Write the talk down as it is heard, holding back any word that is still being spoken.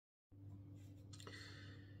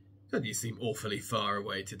God, you seem awfully far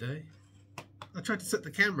away today. I tried to set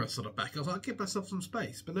the camera sort of back. I was like, I'll give myself some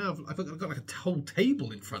space. But now I've got like a whole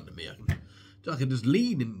table in front of me. I can just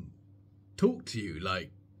lean and talk to you. Like,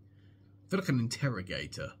 I feel like an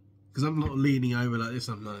interrogator. Because I'm not leaning over like this.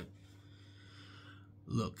 I'm like,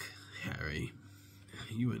 look, Harry,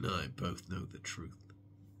 you and I both know the truth.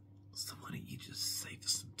 So why don't you just save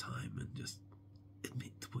us some time and just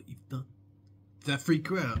admit to what you've done? Does that freak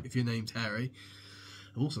you out if your name's Harry?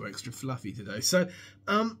 I'm also extra fluffy today. So,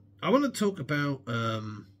 I want to talk about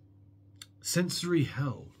sensory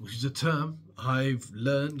hell, which is a term I've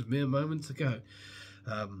learned mere moments ago.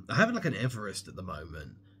 I have like an Everest at the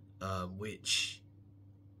moment, which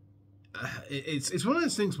it's one of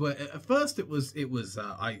those things where at first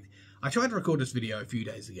I tried to record this video a few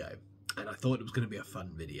days ago, and I thought it was going to be a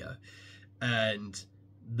fun video, and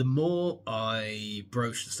the more I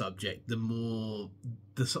broached the subject, the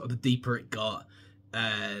deeper it got,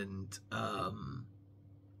 and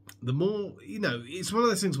the more, it's one of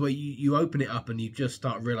those things where you open it up and you just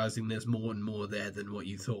start realizing there's more and more there than what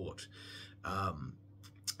you thought.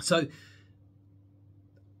 So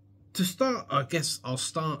to start, I guess I'll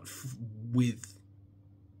start with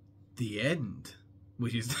the end,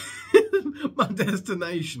 which is my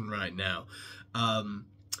destination right now.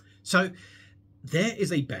 So there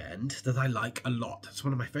is a band that I like a lot. It's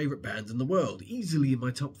one of my favourite bands in the world, easily in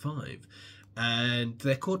my top 5. And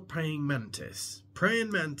they're called Praying Mantis.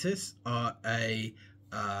 Praying Mantis are they're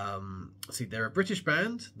a British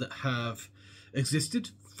band that have existed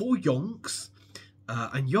for yonks.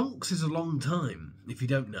 And yonks is a long time, if you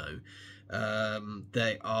don't know.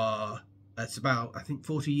 It's about, I think,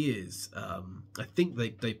 40 years. I think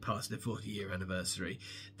they passed their 40-year anniversary.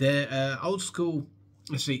 They're old school,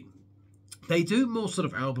 they do more sort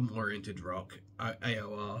of album-oriented rock,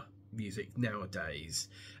 AOR music nowadays.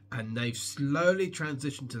 And they've slowly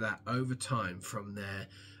transitioned to that over time from their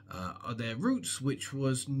roots, which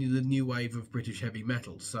was the new wave of British heavy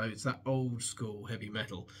metal. So it's that old school heavy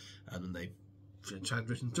metal, and they've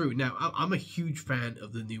transitioned through. Now, I'm a huge fan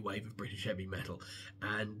of the new wave of British heavy metal,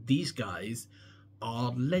 and these guys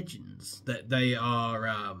are legends. That they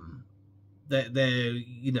are, they've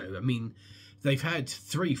had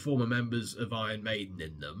 3 former members of Iron Maiden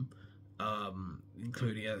in them.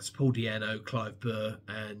 Including Paul Di'Anno, Clive Burr,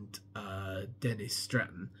 and Dennis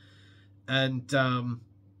Stratton, and I'm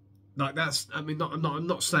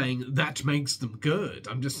not saying that makes them good.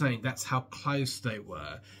 I'm just saying that's how close they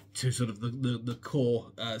were to sort of the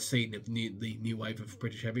core scene of the new wave of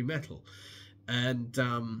British heavy metal, and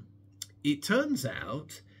it turns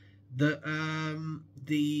out that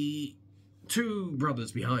the 2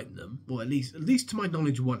 brothers behind them, or at least to my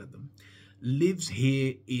knowledge, one of them, lives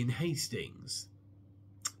here in Hastings,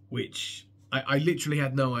 which I literally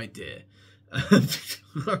had no idea. All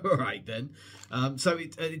right then. So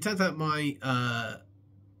it turns out my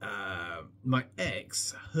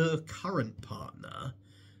ex, her current partner,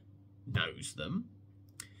 knows them.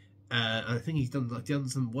 I think he's done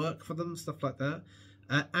some work for them, stuff like that.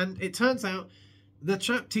 And it turns out the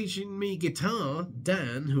chap teaching me guitar,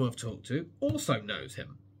 Dan, who I've talked to, also knows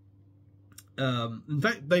him. In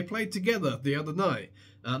fact, they played together the other night,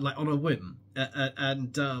 like on a whim,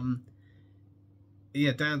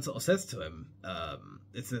 yeah, Dan sort of says to him,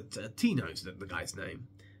 it's Tino's the guy's name,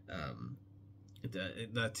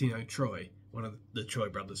 Tino Troy, one of the Troy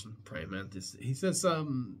brothers from Praying Mantis. He says,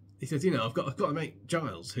 I've got a mate,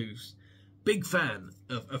 Giles, who's big fan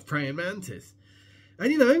of Praying Mantis,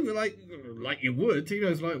 and like you would,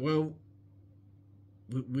 Tino's like, well,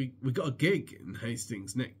 we got a gig in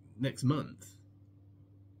Hastings next month.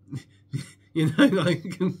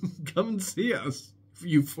 Come and see us,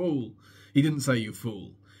 you fool. He didn't say you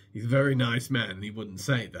fool. He's a very nice man, and he wouldn't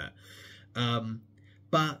say that.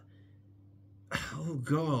 But oh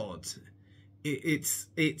God, it's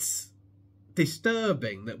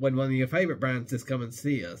disturbing that when one of your favourite bands says come and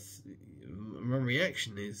see us, my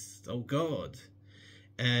reaction is, oh God.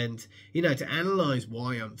 And to analyse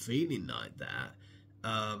why I'm feeling like that,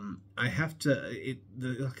 I have to,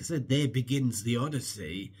 like I said, there begins the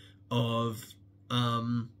odyssey of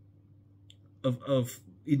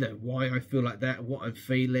why I feel like that, what I'm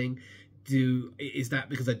feeling. Is that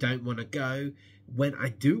because I don't want to go? When I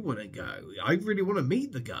do want to go, I really want to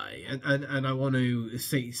meet the guy, and I want to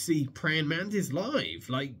see Praying Mantis live.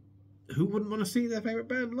 Like, who wouldn't want to see their favourite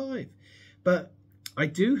band live? But I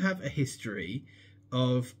do have a history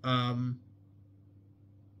of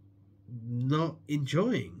not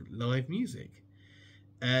enjoying live music,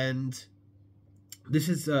 and this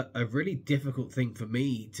is a really difficult thing for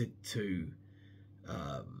me to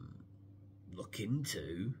look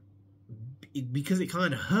into, because it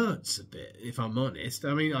kind of hurts a bit, if I'm honest.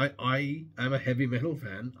 I mean, I am a heavy metal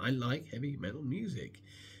fan. I like heavy metal music,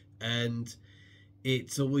 and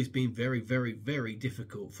it's always been very, very, very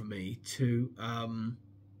difficult for me to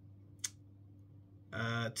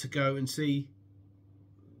go and see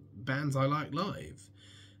bands I like live,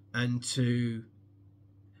 and to,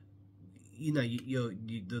 you know,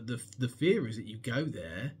 the fear is that you go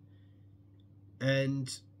there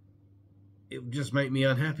and it will just make me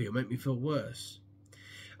unhappy or make me feel worse.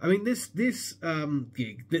 I mean, this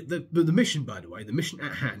gig, the mission, by the way, the mission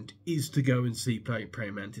at hand is to go and see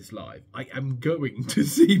Praying Mantis live. I am going to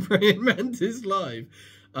see Praying Mantis live.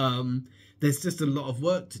 There's just a lot of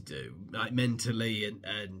work to do, like mentally,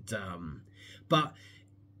 but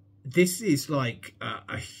this is like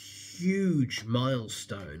a huge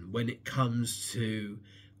milestone when it comes to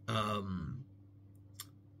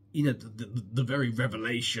you know, the very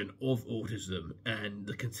revelation of autism and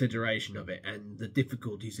the consideration of it and the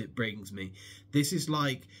difficulties it brings me. This is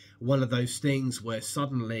like one of those things where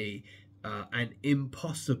suddenly an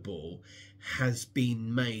impossible has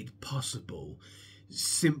been made possible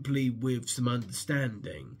simply with some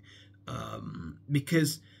understanding,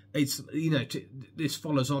 because it's, you know, this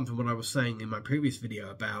follows on from what I was saying in my previous video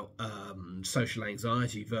about social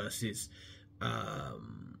anxiety versus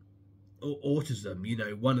autism. You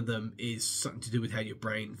know, one of them is something to do with how your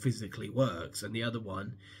brain physically works, and the other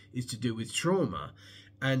one is to do with trauma.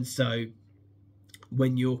 And so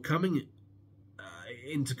when you're coming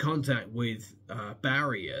into contact with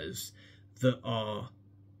barriers that are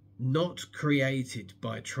not created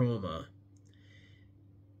by trauma,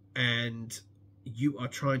 and you are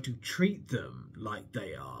trying to treat them like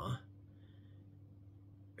they are,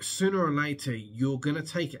 sooner or later you're going to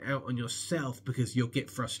take it out on yourself because you'll get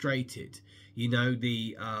frustrated. You know,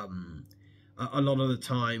 a lot of the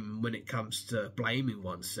time when it comes to blaming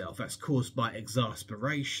oneself, that's caused by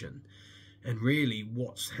exasperation. And really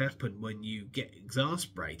what's happened when you get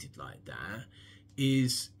exasperated like that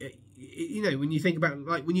is, you know, when you think about,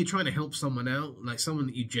 like, when you're trying to help someone out, like someone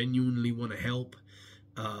that you genuinely want to help,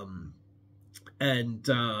 and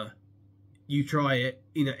you try it,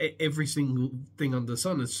 you know, every single thing under the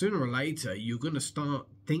sun, and sooner or later you're going to start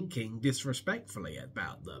thinking disrespectfully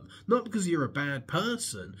about them. Not because you're a bad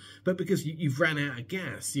person, but because you've ran out of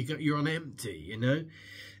gas. You're on empty, you know.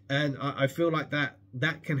 And I feel like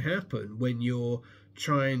that can happen when you're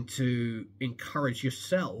trying to encourage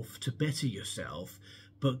yourself to better yourself,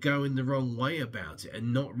 but going the wrong way about it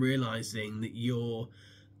and not realizing that you're,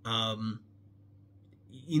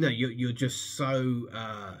 you know, you're just so,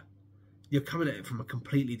 you're coming at it from a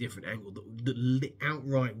completely different angle that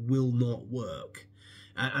outright will not work.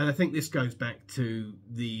 And I think this goes back to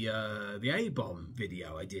the A-bomb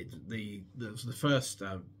video I did. That was the first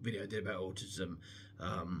video I did about autism,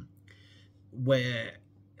 where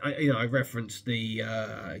I referenced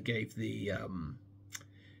gave the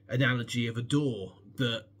analogy of a door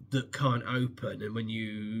that can't open, and when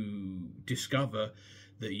you discover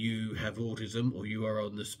that you have autism or you are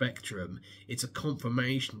on the spectrum, it's a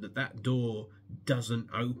confirmation that that door doesn't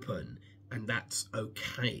open, and that's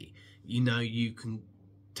okay. You know, you can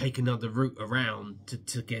take another route around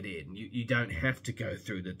to get in. You don't have to go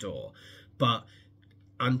through the door. But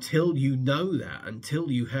until you know that,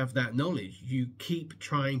 until you have that knowledge, you keep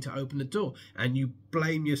trying to open the door, and you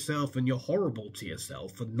blame yourself and you're horrible to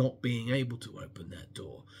yourself for not being able to open that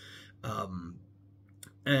door.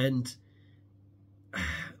 And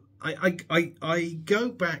I go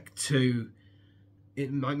back to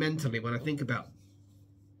it, my mentally, when I think about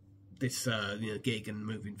this you know, gig and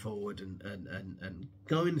moving forward and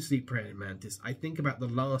going to see Praying Mantis, I think about the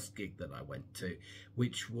last gig that I went to,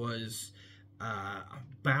 which was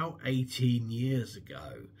about 18 years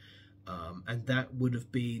ago, and that would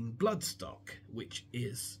have been Bloodstock, which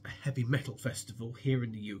is a heavy metal festival here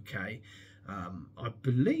in the UK. I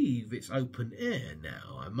believe it's open air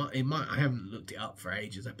now. I haven't looked it up for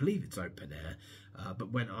ages. I believe it's open air,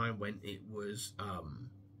 but when I went, it was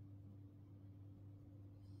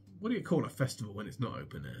what do you call a festival when it's not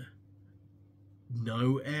open air?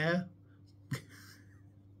 No air?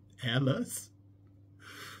 Airless?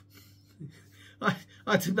 I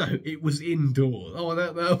don't know. It was indoor. Oh,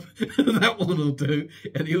 that that one will do.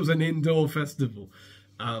 And it was an indoor festival.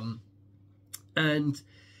 And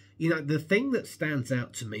you know, the thing that stands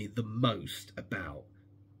out to me the most about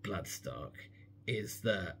Bloodstock is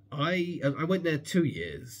that I went there 2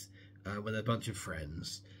 years with a bunch of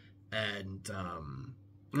friends, and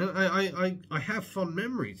I have fond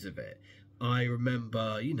memories of it. I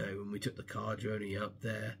remember, you know, when we took the car journey up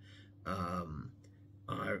there.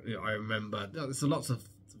 I remember there's lots of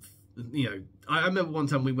you know, I remember one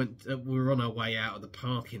time we were on our way out of the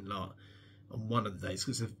parking lot on one of the days,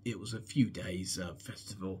 because it was a few days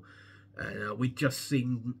festival, and we'd just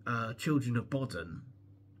seen Children of Bodom,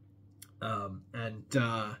 and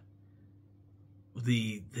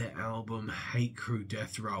their album Hate Crew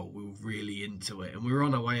Death Roll. We were really into it, and we were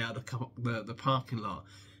on our way out of the parking lot,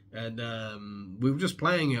 and we were just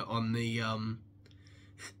playing it on the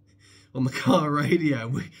car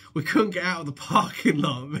radio. We couldn't get out of the parking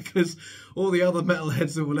lot because all the other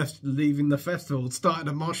metalheads that were left leaving the festival started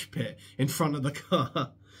a mosh pit in front of the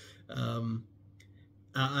car.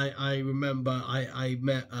 I remember I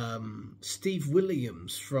met Steve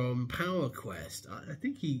Williams from Power Quest. I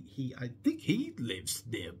think he lives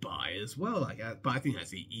nearby as well. But I think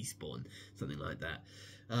that's Eastbourne, something like that.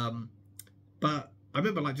 But I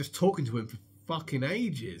remember like just talking to him for fucking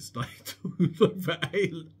ages, like for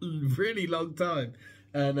a really long time.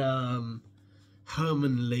 And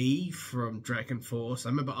Herman Lee from Dragon Force, I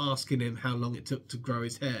remember asking him how long it took to grow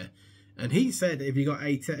his hair, and he said if you got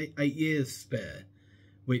eight years spare,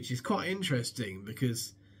 which is quite interesting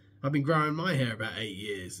because I've been growing my hair about 8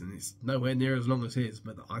 years and it's nowhere near as long as his,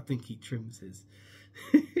 but I think he trims his.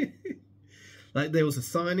 Like there was a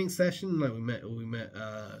signing session, like we met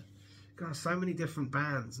God, so many different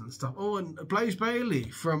bands and stuff. Oh, and Blaze Bailey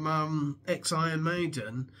from ex-Iron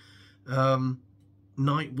Maiden,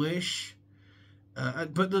 Nightwish.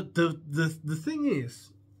 But the thing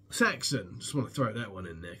is, Saxon. Just want to throw that one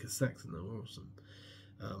in there because Saxon are awesome.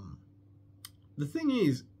 The thing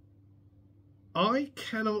is, I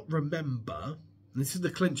cannot remember. And this is the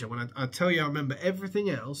clincher. When I tell you, I remember everything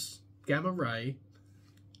else. Gamma Ray.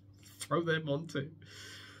 Throw them on too.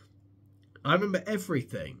 I remember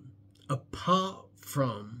everything apart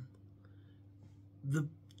from the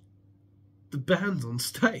bands on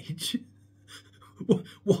stage.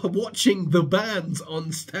 Watching the bands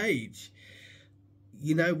on stage.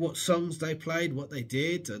 You know, what songs they played, what they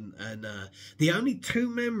did, and the only two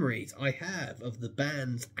memories I have of the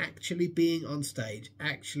bands actually being on stage,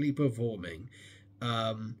 actually performing,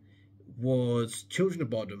 was Children of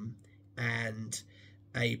Bodom and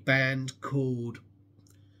a band called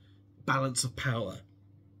Balance of Power.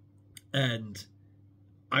 And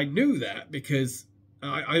I knew that because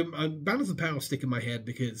I Balance of Power stick in my head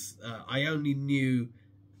because I only knew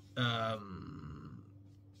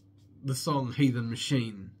the song Heathen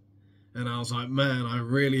Machine, and I was like, man, I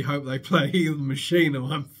really hope they play Heathen Machine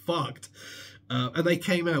or I'm fucked. And they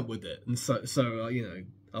came out with it, and so you know,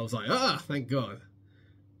 I was like, thank God,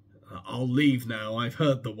 I'll leave now, I've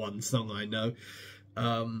heard the one song I know.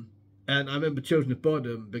 And I remember Children of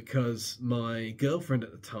Bodom because my girlfriend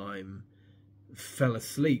at the time fell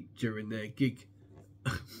asleep during their gig,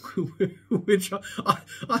 which I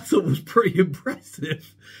thought was pretty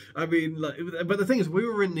impressive. I mean, like, but the thing is, we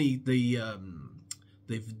were in the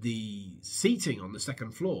seating on the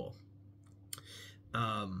second floor,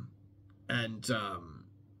 and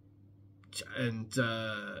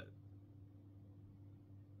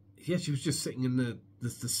yeah, she was just sitting in the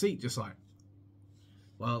seat, just like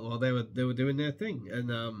while they were doing their thing,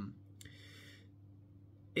 and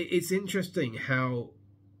it's interesting how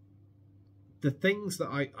the things that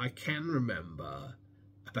I can remember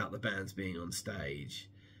about the bands being on stage,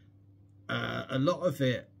 a lot of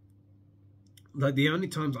it, like the only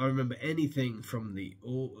times I remember anything from the,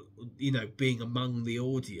 you know, being among the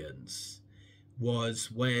audience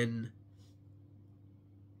was when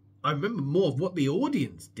I remember more of what the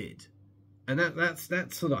audience did. And that's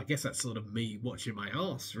sort of, I guess that's sort of me watching my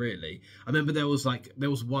arse, really. I remember there was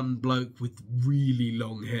one bloke with really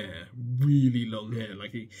long hair.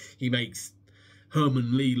 Like he makes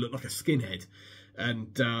Herman Lee look like a skinhead,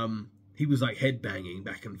 and he was like headbanging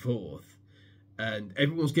back and forth, and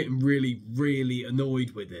everyone was getting really, really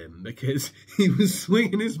annoyed with him because he was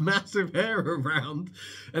swinging his massive hair around,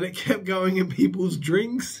 and it kept going in people's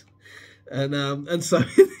drinks, and so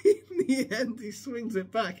in the end he swings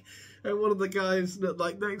it back, and one of the guys that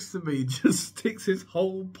like next to me just sticks his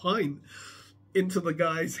whole pint into the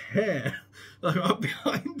guy's hair, like up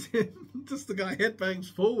behind him. Just the guy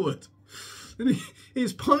headbangs forward. And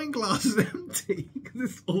his pint glass is empty because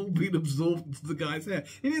it's all been absorbed into the guy's hair.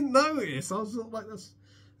 He didn't notice. I was like,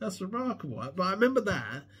 that's remarkable. But I remember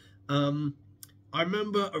that. I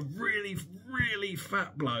remember a really, really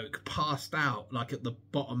fat bloke passed out, like at the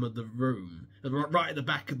bottom of the room, and right at the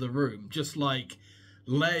back of the room, just like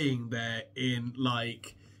laying there in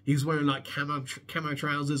like, he was wearing like camo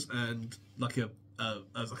trousers and like a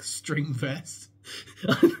string vest.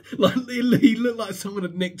 Like he looked like someone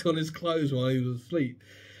had nicked on his clothes while he was asleep.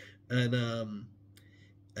 And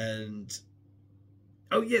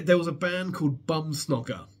oh yeah, there was a band called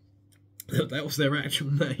Bumsnogger, That was their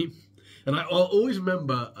actual name. And I always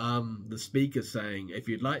remember the speaker saying, if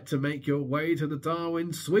you'd like to make your way to the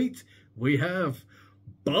Darwin Suite, we have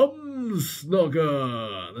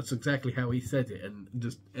Bumsnogger. That's exactly how he said it, and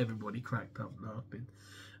just everybody cracked up laughing.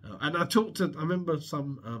 And I remember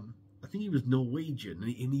some, I think he was Norwegian,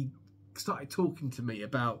 and he started talking to me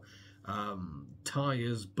about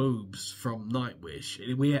Tyre's boobs from Nightwish.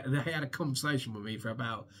 They had a conversation with me for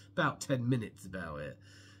about 10 minutes about it.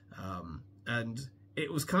 And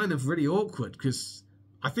it was kind of really awkward because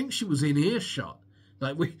I think she was in earshot.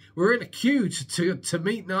 Like we're in a queue to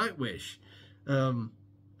meet Nightwish.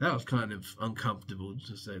 That was kind of uncomfortable,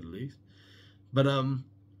 to say the least. But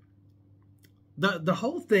the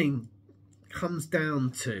whole thing comes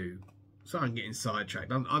down to. Sorry, I'm getting sidetracked.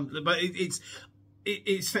 But it's.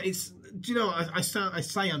 Do you know? I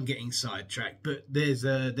say I'm getting sidetracked, but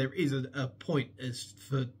there is a point as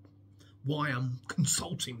for why I'm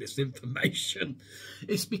consulting this information.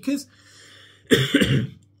 It's because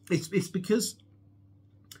it's because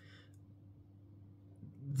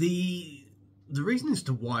the reason as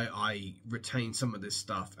to why I retain some of this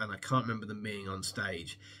stuff, and I can't remember them being on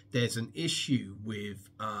stage, there's an issue with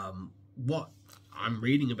what I'm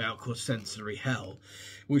reading about called sensory hell,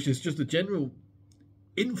 which is just a general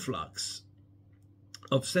influx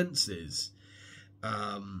of senses.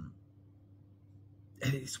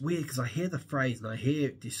 And it's weird because I hear the phrase and I hear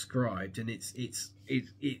it described, and it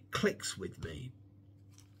clicks with me,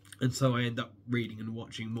 and so I end up reading and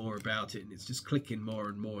watching more about it, and it's just clicking more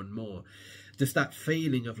and more and more. Just that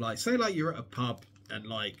feeling of like, say, like you're at a pub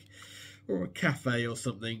and or a cafe or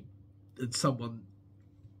something, and someone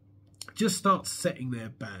just starts setting their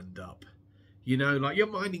band up. You know, like you're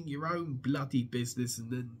minding your own bloody business, and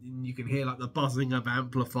then you can hear like the buzzing of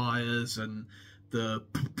amplifiers and the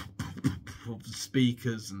of the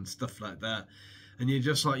speakers and stuff like that, and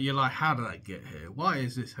you're like, how did I get here? Why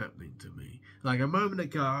is this happening to me? Like a moment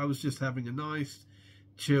ago, I was just having a nice,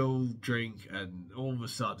 chill drink, and all of a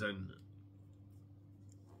sudden,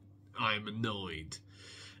 I'm annoyed,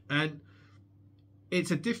 and it's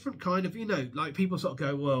a different kind of, like people sort of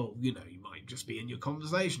go, well, you might just be in your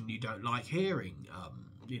conversation, you don't like hearing,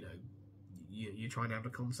 you're trying to have a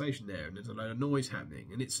conversation there and there's a load of noise happening,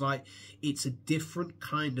 and it's like, it's a different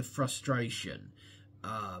kind of frustration,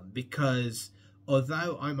 because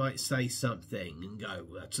although I might say something and go,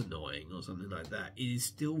 well, that's annoying or something like that, it is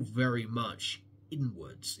still very much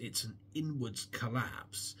inwards. It's an inwards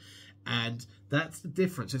collapse, and that's the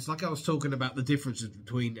difference. It's like I was talking about the differences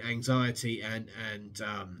between anxiety and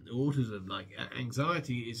autism. Like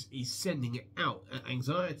anxiety is sending it out.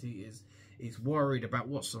 Anxiety is worried about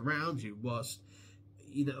what's around you, whilst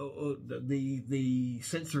the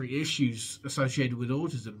sensory issues associated with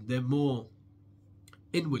autism, they're more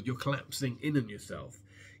inward. You're collapsing in on yourself.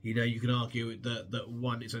 You can argue that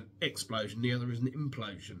one is an explosion, the other is an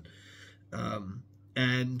implosion,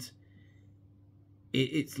 and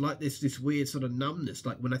it's like this weird sort of numbness.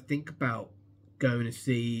 Like when I think about going to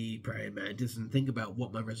see Praying Mantis and think about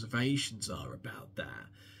what my reservations are about that,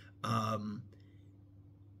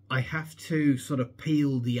 I have to sort of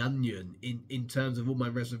peel the onion in terms of all my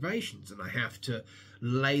reservations, and I have to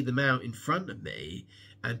lay them out in front of me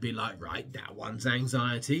and be like, right, that one's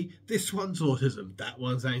anxiety, this one's autism, that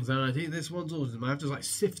one's anxiety, this one's autism. I have to like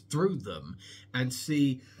sift through them and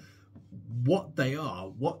see what they are,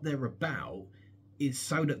 what they're about, is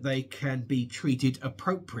so that they can be treated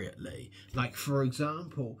appropriately. Like, for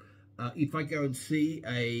example, if I go and see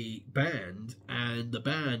a band and the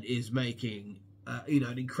band is making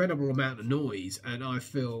an incredible amount of noise and I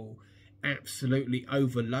feel absolutely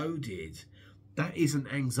overloaded, that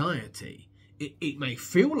isn't anxiety. It may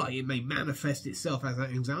feel like it may manifest itself as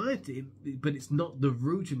anxiety, but it's not. The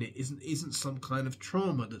root in it isn't some kind of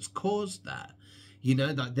trauma that's caused that.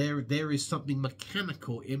 That there is something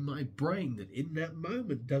mechanical in my brain that in that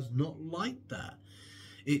moment does not like that.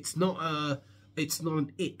 It's not an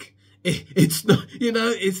ick. It's not,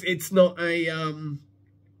 it's not a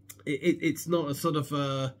it's not a sort of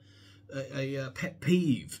a pet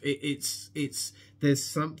peeve. It's there's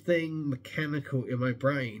something mechanical in my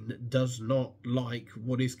brain that does not like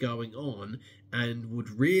what is going on and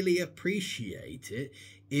would really appreciate it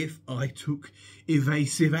if I took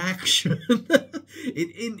evasive action.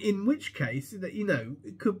 in which case, that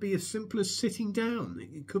it could be as simple as sitting down.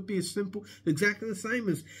 It could be as simple, exactly the same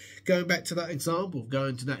as going back to that example of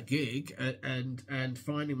going to that gig and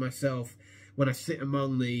finding myself, when I sit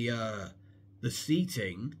among the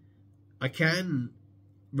seating, I can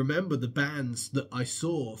remember the bands that I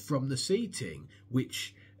saw from the seating,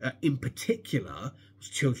 which in particular was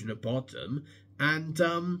Children of Bodom and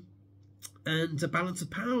A Balance of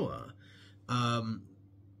Power. The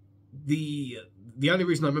only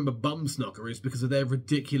reason I remember Bumsnocker is because of their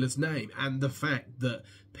ridiculous name and the fact that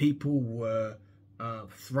people were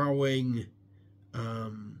throwing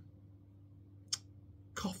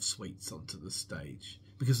cough sweets onto the stage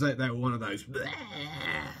because they were one of those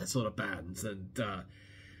sort of bands. And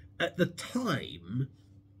at the time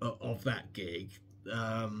of that gig,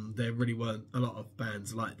 there really weren't a lot of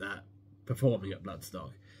bands like that performing at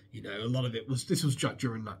Bloodstock. You know, a lot of this was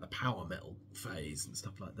during like the power metal phase and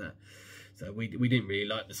stuff like that. So we didn't really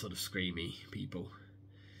like the sort of screamy people.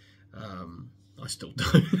 I still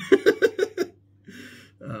don't.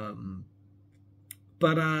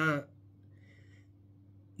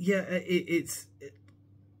 Yeah, it's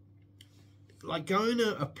like going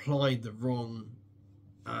to apply the wrong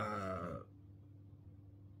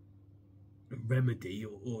remedy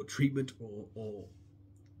or treatment or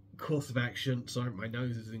course of action. Sorry, my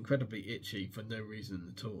nose is incredibly itchy for no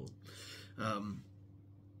reason at all.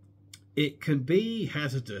 It can be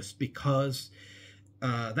hazardous because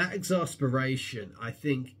that exasperation, I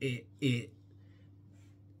think it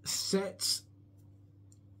sets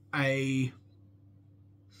a...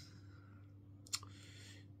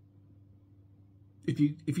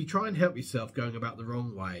 If you try and help yourself going about the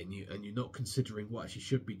wrong way and you're not considering what actually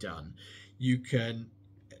should be done, you can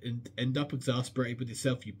end up exasperated with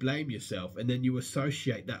yourself. You blame yourself, and then you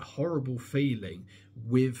associate that horrible feeling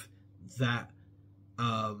with that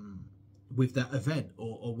event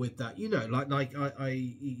or with that, you know, like I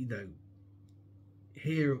you know,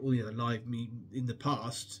 hear, you know, live in the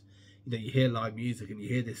past, you know, you hear live music and you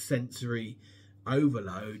hear this sensory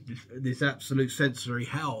overload, this absolute sensory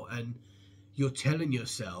hell, and you're telling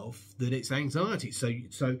yourself that it's anxiety. So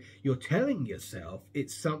you're telling yourself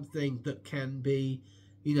it's something that can be,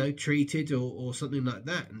 you know, treated or something like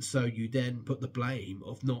that. And so you then put the blame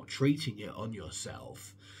of not treating it on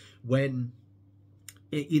yourself when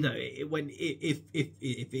it, you know, if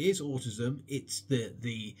it is autism, it's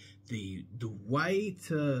the way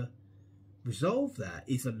to resolve that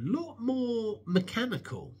is a lot more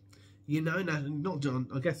mechanical. You know, now, not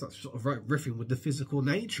I guess that's sort of riffing with the physical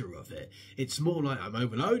nature of it. It's more like, I'm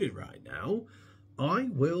overloaded right now, I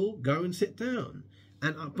will go and sit down.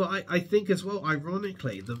 And but I think as well,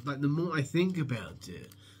 ironically, the more I think about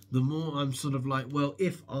it, the more I'm sort of like, well,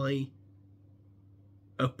 if I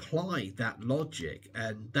apply that logic,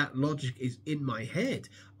 and that logic is in my head,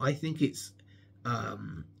 I think it's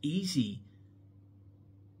easy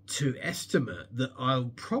to estimate that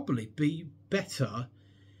I'll probably be better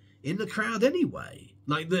in the crowd anyway.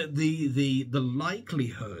 Like the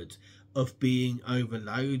likelihood of being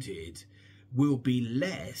overloaded will be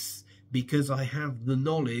less because I have the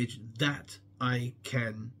knowledge that I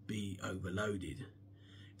can be overloaded.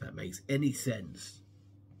 If that makes any sense.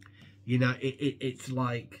 You know, it's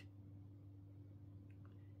like,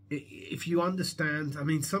 if you understand, I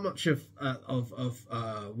mean, so much of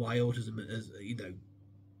why autism is, you know,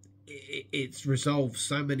 it's resolved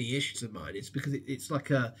so many issues of mine. It's because it's like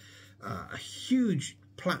a huge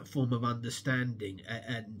platform of understanding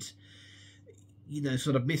and you know,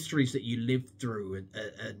 sort of mysteries that you live through,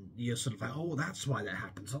 and you're sort of like, oh, that's why that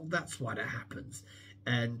happens. Oh, that's why that happens.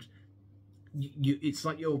 And it's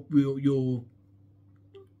like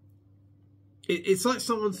it's like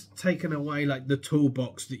someone's taken away like the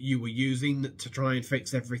toolbox that you were using to try and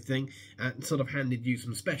fix everything, and sort of handed you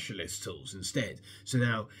some specialist tools instead. So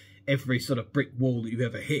now every sort of brick wall that you've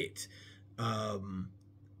ever hit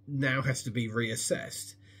now has to be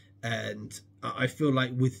reassessed. And I feel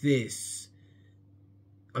like with this,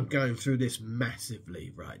 I'm going through this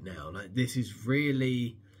massively right now. Like, this is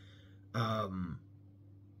really, I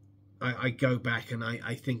go back and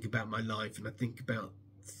I think about my life, and I think about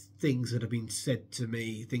things that have been said to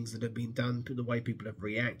me, things that have been done, the way people have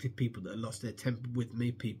reacted, people that have lost their temper with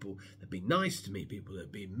me, people that have been nice to me, people that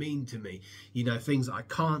have been mean to me, you know, things that I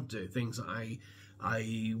can't do, things that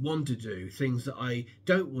I want to do, things that I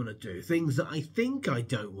don't want to do, things that I think I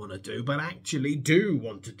don't want to do, but actually do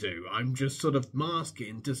want to do. I'm just sort of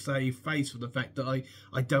masking to save face for the fact that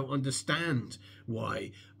I don't understand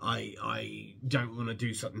why I don't want to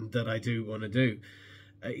do something that I do want to do.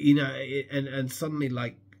 You know, and suddenly,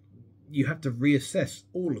 like, you have to reassess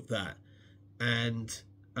all of that. And,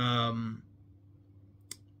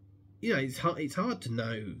 you know, it's hard to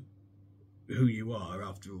know who you are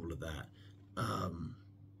after all of that.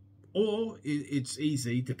 Or it's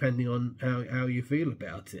easy depending on how you feel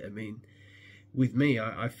about it. I mean, with me,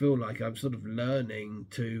 I feel like I'm sort of learning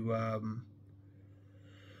to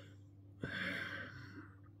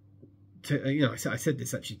you know, I said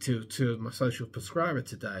this actually to my social prescriber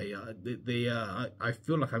today. I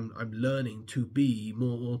feel like I'm learning to be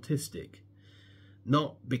more autistic.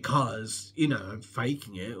 not because, you know, I'm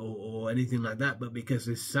faking it or anything like that, but because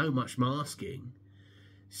there's so much masking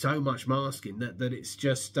that it's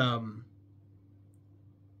just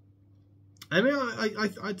I mean,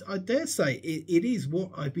 I dare say it is what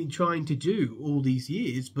I've been trying to do all these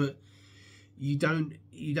years, but you don't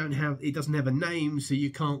have, it doesn't have a name, so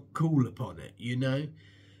you can't call upon it, you know.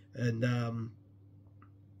 And I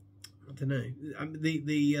don't know. I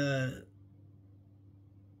mean,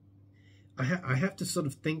 I have to sort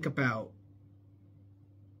of think about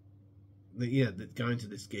going to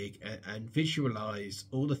this gig and visualize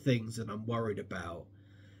all the things that I'm worried about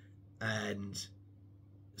and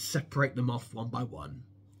separate them off one by one,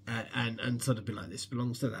 and sort of be like, this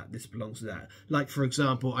belongs to that, this belongs to that. Like, for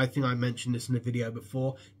example, I think I mentioned this in a video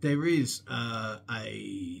before, there is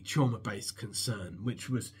a trauma-based concern, which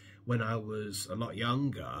was when I was a lot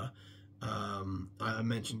younger. I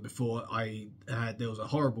mentioned before, there was a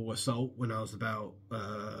horrible assault when I was about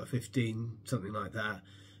 15, something like that,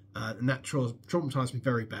 and that traumatized me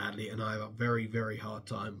very badly, and I have a very, very hard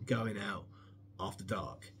time going out after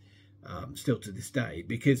dark. Still to this day,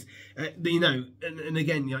 because you know, and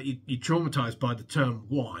again, you know, you're traumatized by the term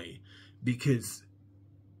why, because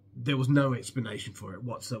there was no explanation for it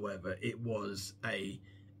whatsoever. It was a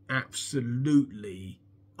absolutely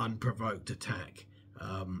unprovoked attack.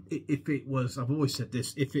 If it was, I've always said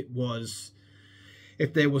this, if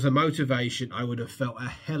there was a motivation, I would have felt a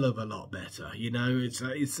hell of a lot better. You know,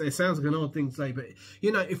 it sounds like an odd thing to say, but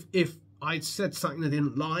you know, if I'd said something I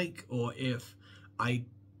didn't like, or if I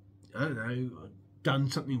don't know, done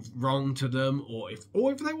something wrong to them, or if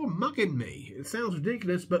they were mugging me. It sounds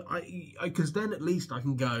ridiculous, but because then at least I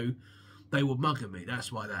can go, they were mugging me,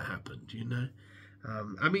 that's why that happened, you know.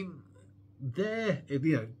 I mean, you know,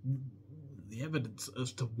 the evidence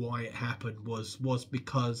as to why it happened was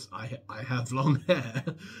because I have long hair.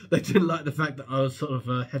 They didn't like the fact that I was sort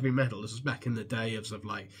of heavy metal. This was back in the day of sort of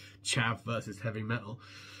like chav versus heavy metal,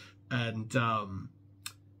 and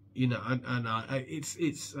you know, and I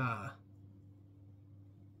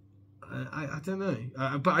don't know,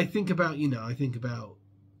 but I think about, you know,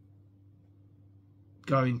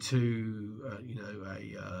 going to you know,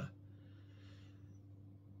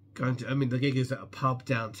 I mean, the gig is at a pub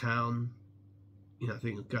downtown. You know, I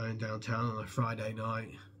think of going downtown on a Friday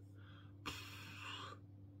night.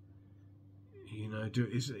 You know,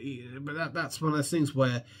 but that's one of those things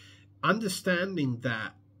where understanding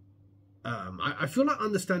that. I feel like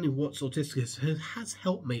understanding what's autistic has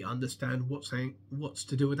helped me understand what's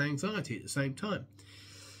to do with anxiety at the same time.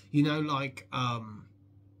 You know, like I'm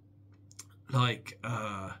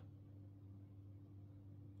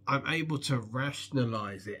able to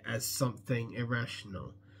rationalize it as something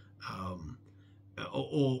irrational,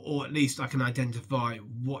 or at least I can identify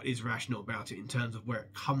what is rational about it in terms of where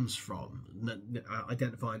it comes from,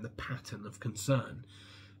 identifying the pattern of concern.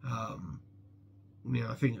 You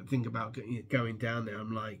know, I think about going down there.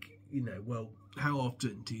 I'm like, you know, well, how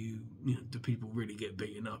often do people really get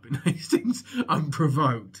beaten up in these things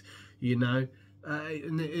unprovoked? You know,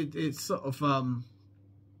 and it's sort of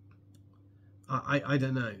I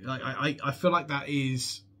don't know. I feel like that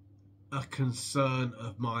is a concern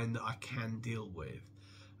of mine that I can deal with.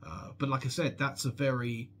 But like I said, that's a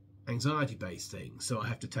very anxiety-based thing. So I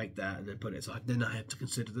have to take that and then put it aside. Then I have to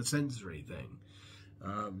consider the sensory thing.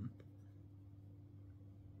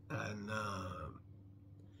 And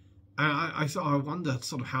I wonder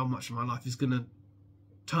sort of how much of my life is going to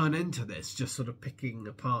turn into this, just sort of picking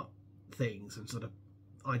apart things and sort of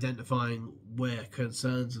identifying where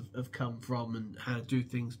concerns have come from and how to do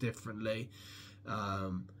things differently.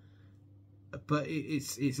 But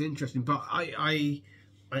it's interesting. But I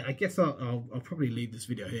guess I'll probably leave this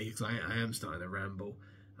video here because I am starting to ramble.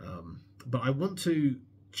 But I want to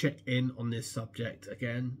check in on this subject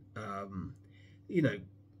again. You know,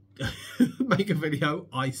 make a video.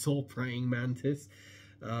 I saw praying mantis,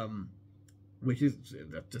 which is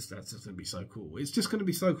that's just going to be so cool. It's just going to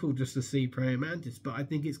be so cool just to see praying mantis. But I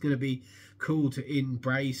think it's going to be cool to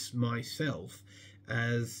embrace myself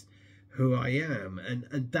as who I am,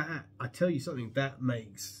 and that, I tell you something, that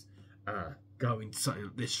makes going to something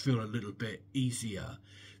like this feel a little bit easier,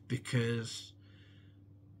 because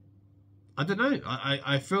I don't know.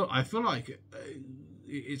 I feel like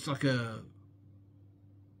it's like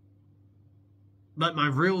my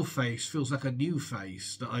real face feels like a new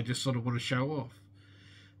face that I just sort of want to show off,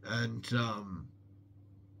 and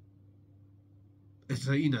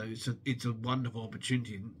it's a wonderful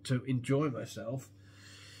opportunity to enjoy myself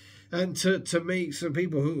and to meet some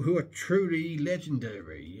people who are truly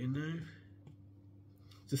legendary. You know,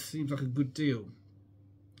 just seems like a good deal.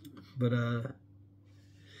 But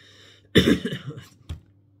I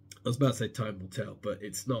was about to say time will tell, but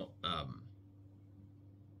it's not up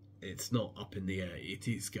in the air. It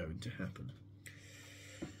is going to happen.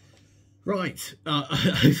 Right. Like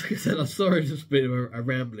I said, I'm sorry it's just been a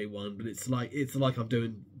rambly one, but it's like I'm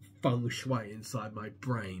doing feng shui inside my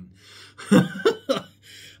brain.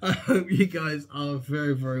 I hope you guys are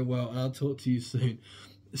very, very well. I'll talk to you soon.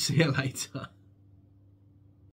 See you later.